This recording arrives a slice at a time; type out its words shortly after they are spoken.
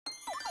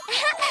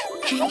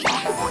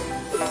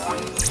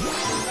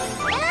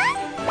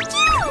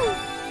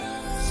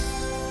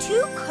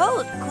Too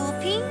cold,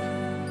 Coolping.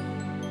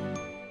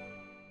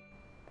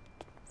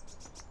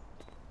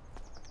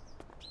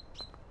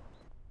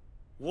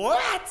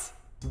 What?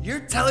 You're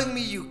telling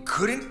me you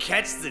couldn't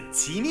catch the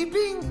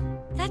Teenieping?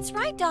 That's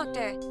right,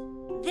 Doctor.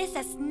 This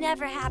has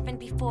never happened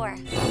before.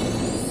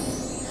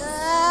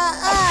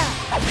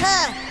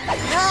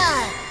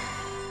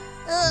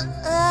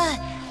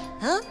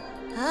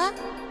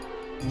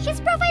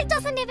 His profile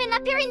doesn't even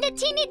appear in the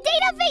Teenie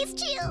database,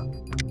 Chill.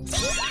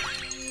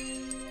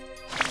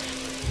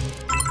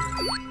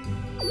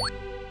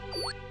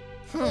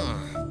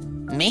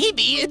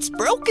 Maybe it's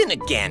broken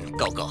again,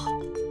 Gogo.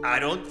 I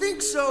don't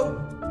think so.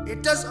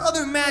 It does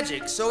other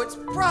magic, so it's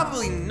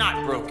probably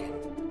not broken.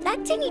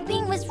 That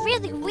Teenieping was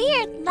really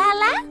weird,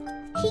 Lala.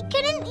 He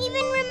couldn't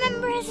even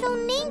remember his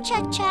own name,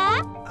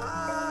 Cha-Cha.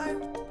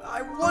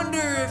 I wonder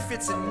if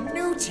it's a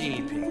new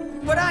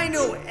Teenieping. But I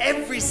know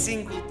every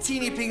single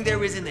Teenieping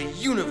there is in the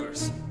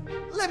universe.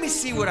 Let me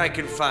see what I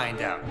can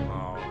find out,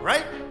 all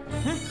right?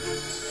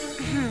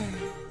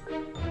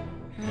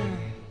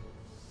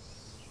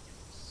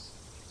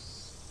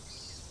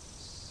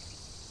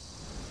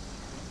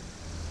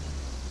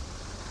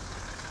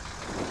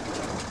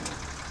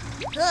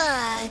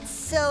 It's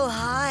so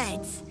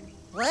hot.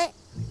 What?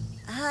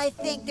 I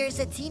think there's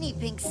a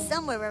Teenieping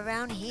somewhere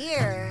around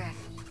here.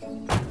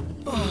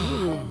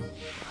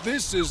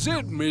 This is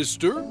it,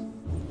 mister.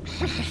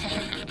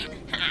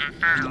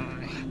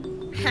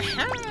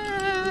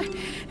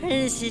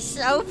 This is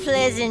so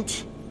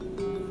pleasant.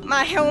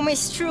 My home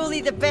is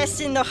truly the best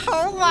in the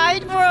whole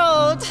wide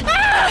world.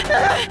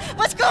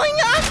 What's going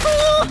on,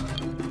 Cool?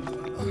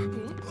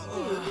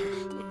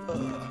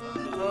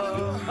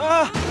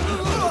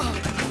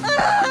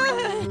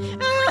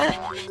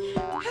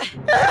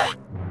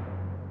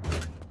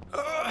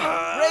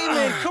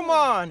 Raymond, come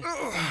on!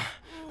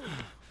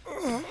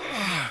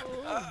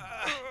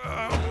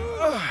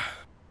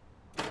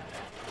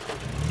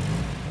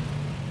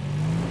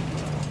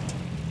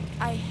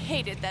 I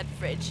hated that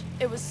fridge.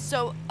 It was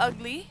so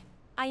ugly.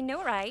 I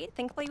know, right?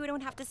 Thankfully, we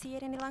don't have to see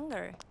it any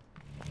longer.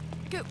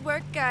 Good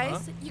work,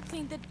 guys. You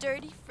cleaned the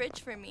dirty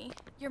fridge for me.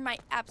 You're my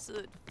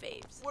absolute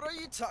faves. What are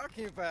you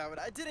talking about?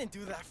 I didn't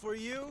do that for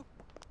you.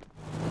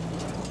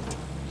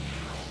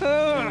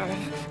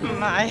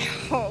 My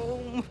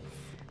home.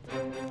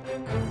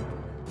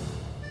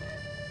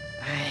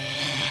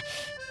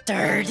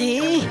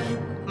 Dirty?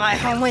 My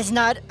home is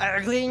not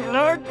ugly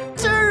nor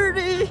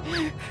dirty.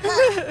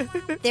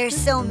 They're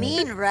so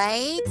mean,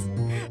 right?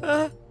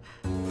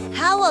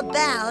 How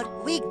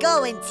about we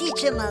go and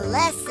teach him a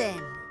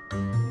lesson?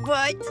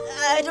 But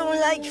I don't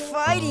like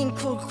fighting,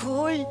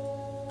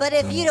 Cool. But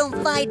if you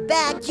don't fight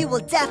back, you will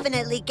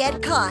definitely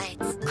get caught.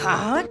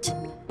 Caught?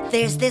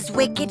 There's this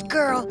wicked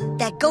girl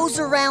that goes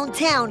around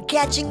town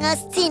catching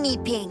us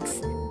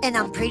Teeniepings. And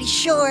I'm pretty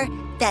sure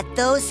that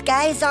those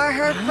guys are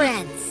her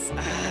friends.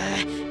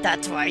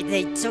 That's why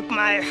they took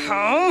my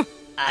home?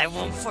 I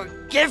won't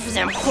forgive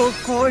them, Cool.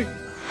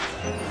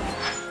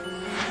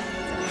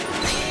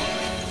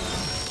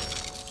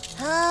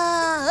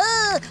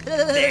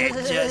 They're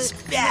just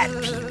bad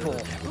people.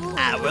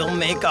 I will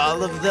make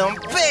all of them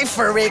pay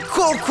for it,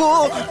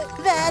 Cool.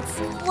 That's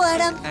what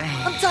I'm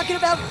talking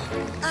about.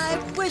 I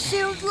wish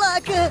you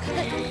luck.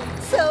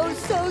 So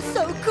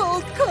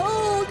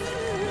cold.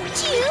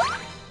 Chew?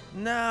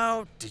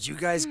 Now, did you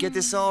guys get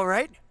this all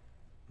right?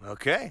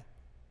 Okay.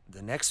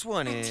 The next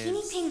one is... A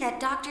Teenieping that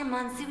Dr.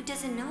 Manzu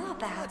doesn't know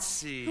about. Let's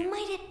see. Who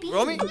might it be?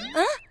 Romy?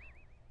 Huh?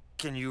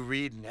 Can you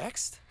read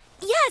next?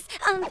 Yes,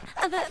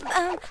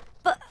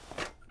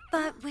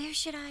 but where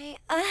should I?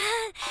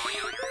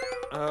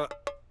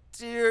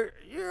 Dear,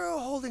 you're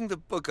holding the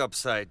book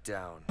upside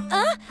down.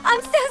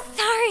 I'm so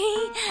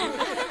sorry.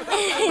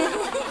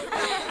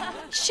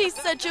 She's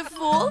such a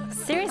fool.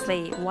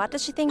 Seriously, what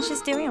does she think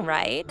she's doing,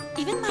 right?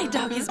 Even my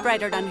dog is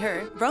brighter than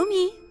her.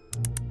 Romy.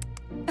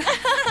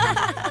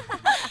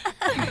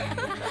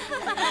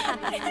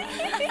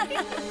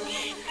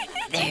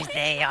 There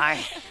they are,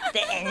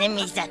 the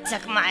enemies that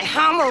took my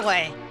home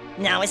away.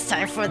 Now it's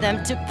time for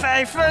them to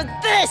pay for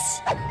this.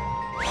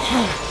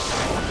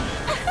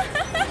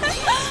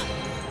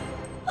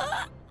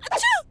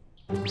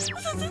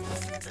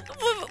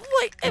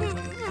 Why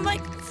am I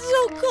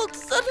so cold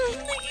suddenly?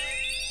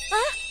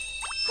 Huh?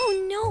 Oh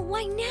no,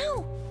 why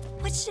now?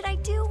 What should I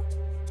do?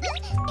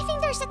 I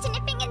think there's a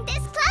Teenieping in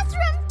this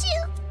classroom,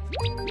 too.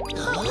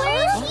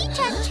 Where is he,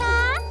 Cha-Cha?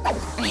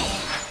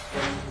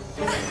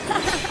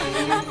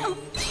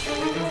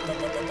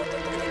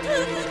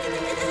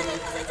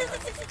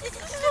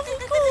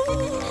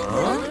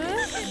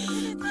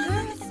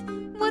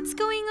 What's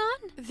going on?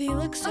 They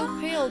look so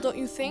pale, don't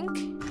you think?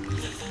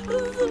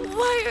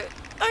 Why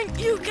aren't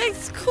you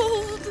guys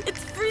cold?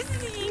 It's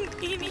freezing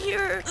in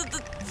here.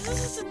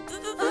 This is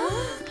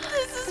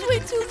way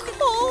too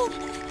cold.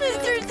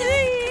 Mr.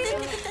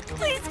 Dane,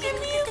 please give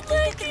me a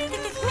blanket.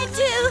 Me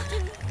too.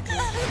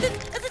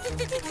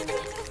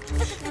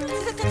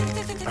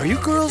 Are you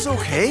girls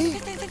okay?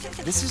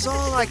 This is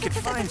all I could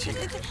find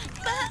here.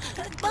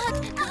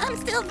 But I'm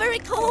still very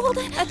cold.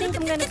 I think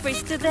I'm gonna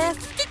freeze to death.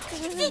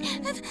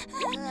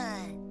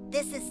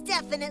 This is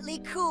definitely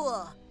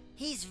cool.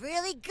 He's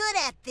really good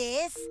at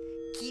this.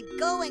 Keep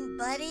going,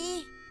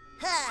 buddy.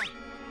 Huh.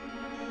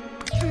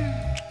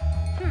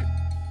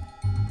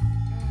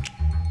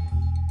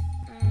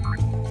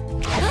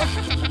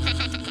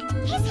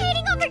 He's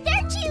hiding over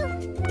there, too.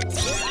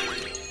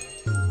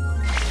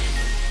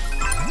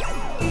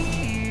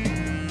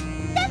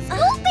 That's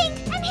Coolping,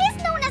 and he's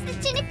known as the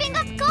Teenieping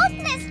of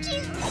coldness,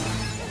 too.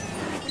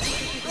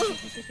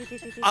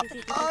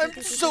 I'm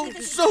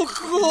so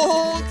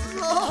cold.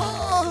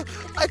 Oh,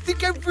 I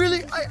think I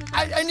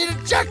need a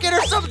jacket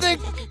or something.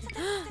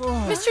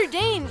 Mr.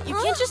 Dane, you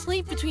can't just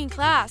leave between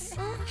class.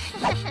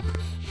 There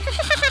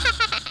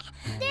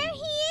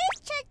he is,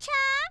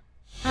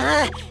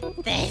 Cha-Cha.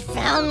 They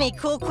found me,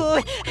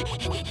 Cuckoo.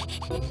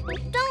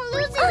 Don't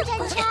lose him,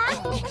 Cha-Cha.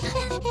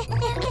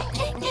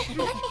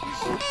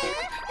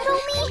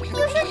 Romy,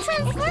 you should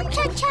transform,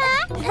 Cha-Cha.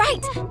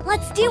 Right.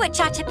 Let's do it,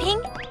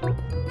 Cha-Cha-Ping.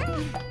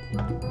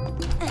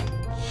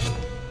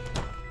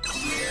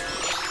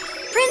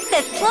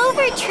 Princess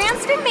Clover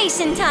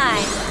transformation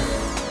time.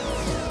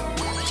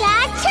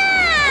 Cha-Cha!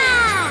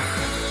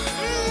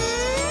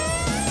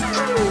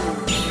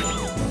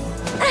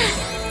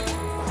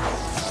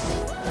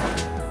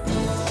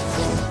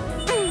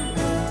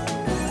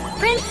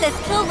 Princess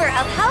Clover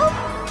of Hope,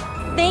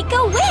 make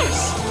a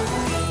wish.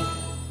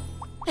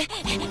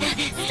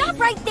 Stop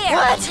right there.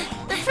 What?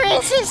 The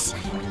princess?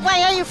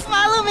 Why are you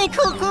following me,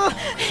 Cuckoo?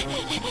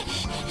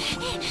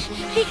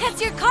 Because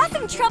you're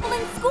causing trouble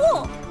in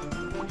school.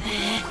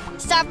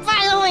 Stop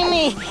following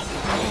me!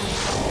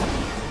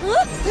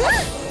 Oh,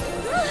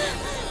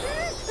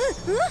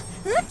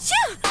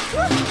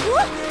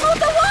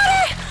 the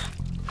water!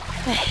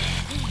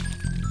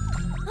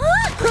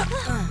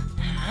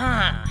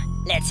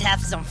 Let's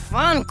have some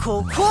fun,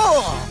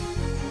 Cuckoo!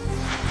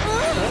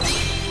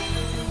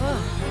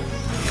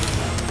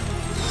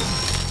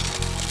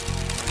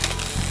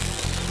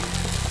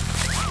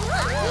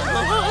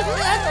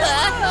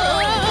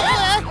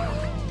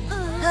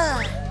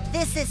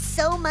 This is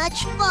so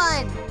much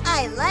fun.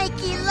 I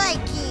likey.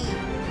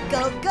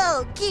 Go,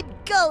 go, keep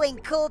going,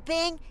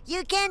 Coolping.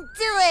 You can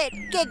do it,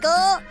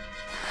 Giggle.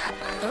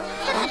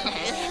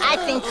 I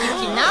think you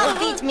can now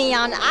beat me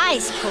on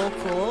ice,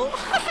 Cuckoo.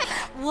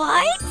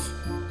 What?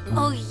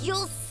 Oh,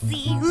 you'll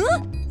see.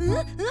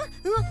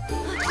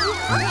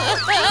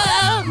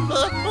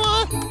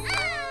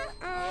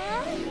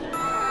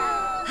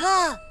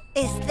 Huh?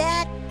 Is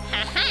that...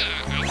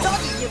 I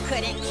told you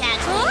couldn't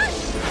catch me.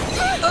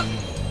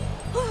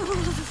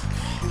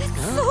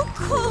 It's so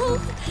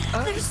cold.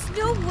 There's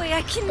no way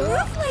I can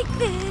move like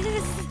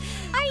this.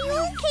 Are you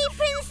okay,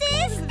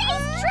 Princess? Stay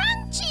strong,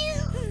 too.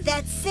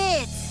 That's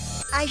it.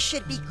 I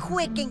should be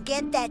quick and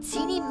get that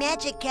teeny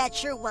magic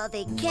catcher while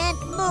they can't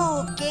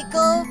move,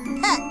 Giggle.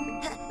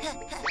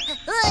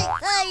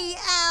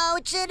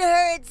 Ouch, it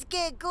hurts,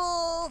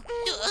 Giggle.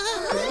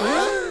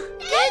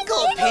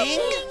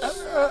 Giggleping?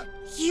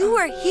 You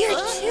are here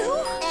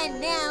too?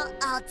 And now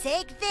I'll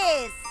take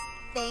this.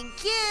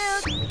 Thank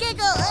you,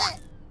 Giggle.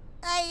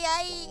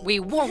 We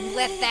won't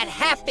let that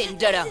happen,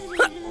 Dada.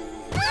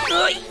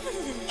 Guys,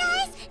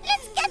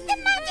 let's get the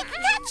magic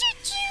catcher,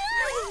 too.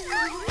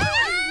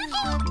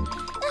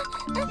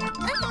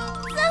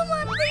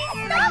 Someone please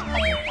stop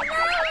me.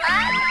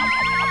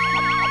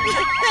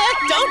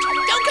 Don't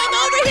come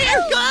over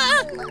here!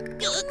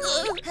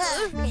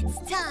 It's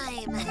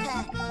time.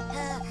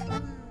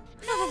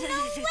 No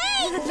way,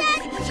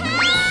 Cha-Cha!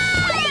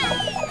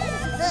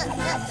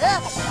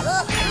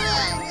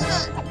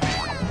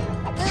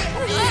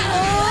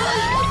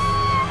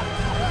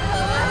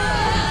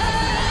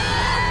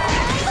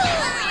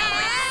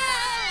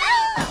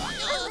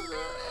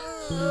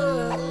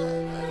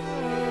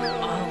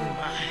 Oh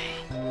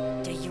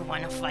my. Do you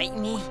want to fight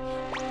me?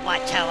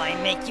 Watch how I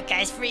make you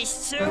guys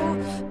freeze too.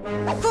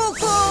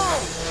 Cuckoo!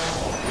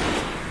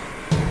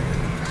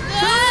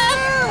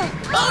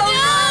 Oh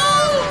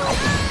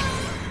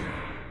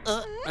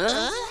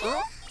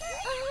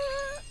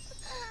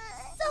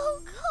So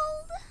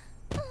cold.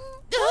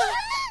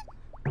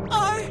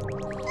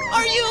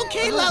 Are you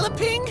okay,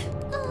 Lalaping?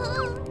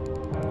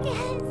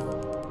 Yes.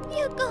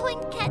 You go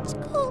and catch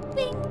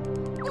Coolping.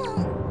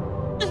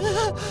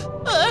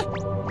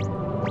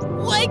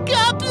 Wake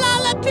up,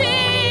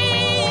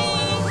 Lalaping!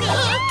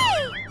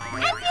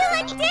 I feel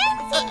like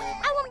dancing.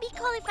 I won't be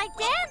cold if I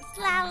dance,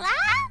 Lala.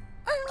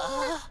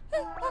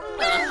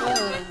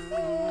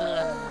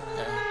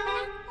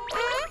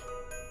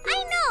 I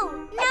know.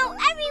 Now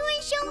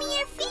everyone show me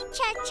your feet,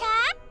 Cha-Cha.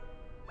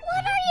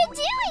 What are you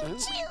doing,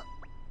 Chew?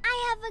 I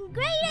have a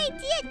great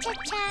idea,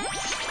 Cha-Cha.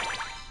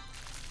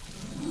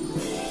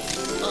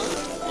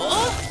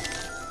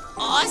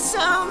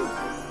 Awesome!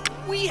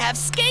 We have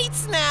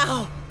skates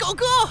now!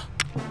 Go!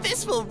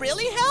 This will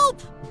really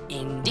help!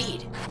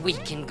 Indeed. We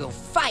can go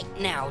fight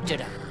now,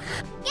 Dada.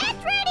 Get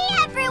ready,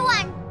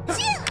 everyone.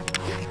 Chew.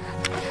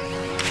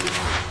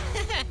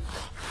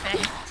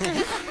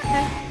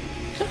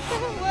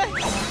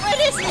 What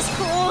is this,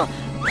 Cool?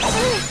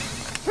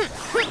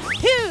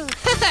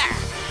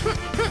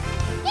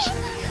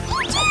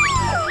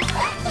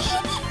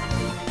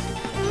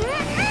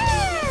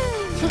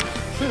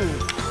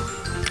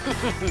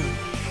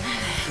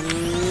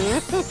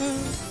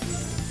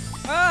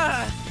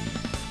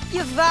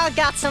 You've all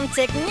got some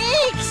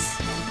techniques.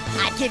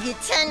 I give you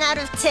 10 out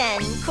of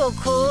 10,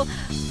 Cool.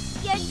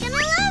 You're gonna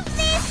love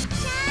this,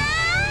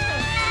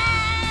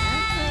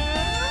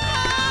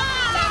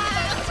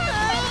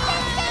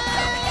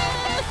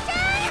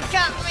 You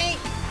got me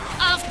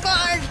off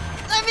guard.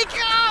 Let me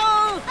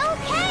go.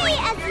 Okay,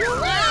 as you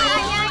will.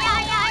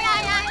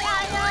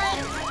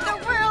 The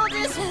world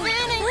is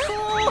spinning,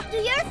 Cool. Do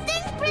your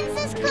thing,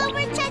 Princess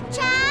Clover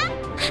Cha-Cha.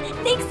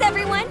 Thanks,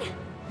 everyone.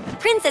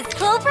 Princess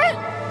Clover,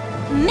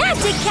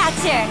 Magic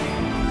Catcher.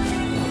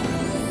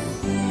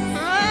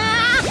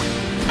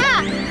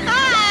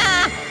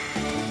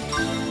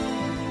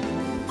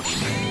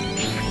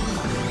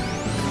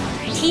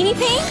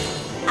 Teenieping,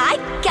 I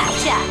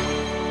gotcha.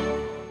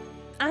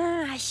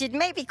 I should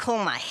maybe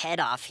cool my head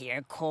off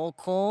here,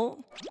 Cool.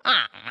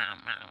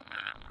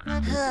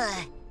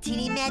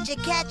 Teeny Magic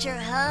Catcher,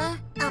 huh?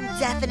 I'm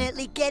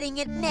definitely getting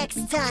it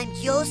next time,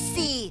 you'll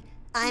see.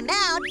 I'm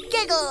out,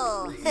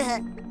 Giggle!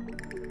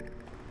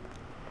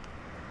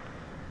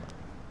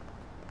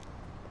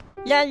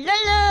 La la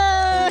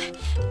la!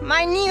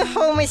 My new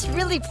home is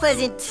really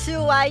pleasant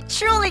too. I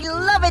truly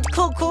love it,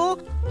 Cool.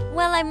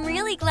 Well, I'm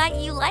really glad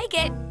you like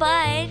it,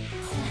 but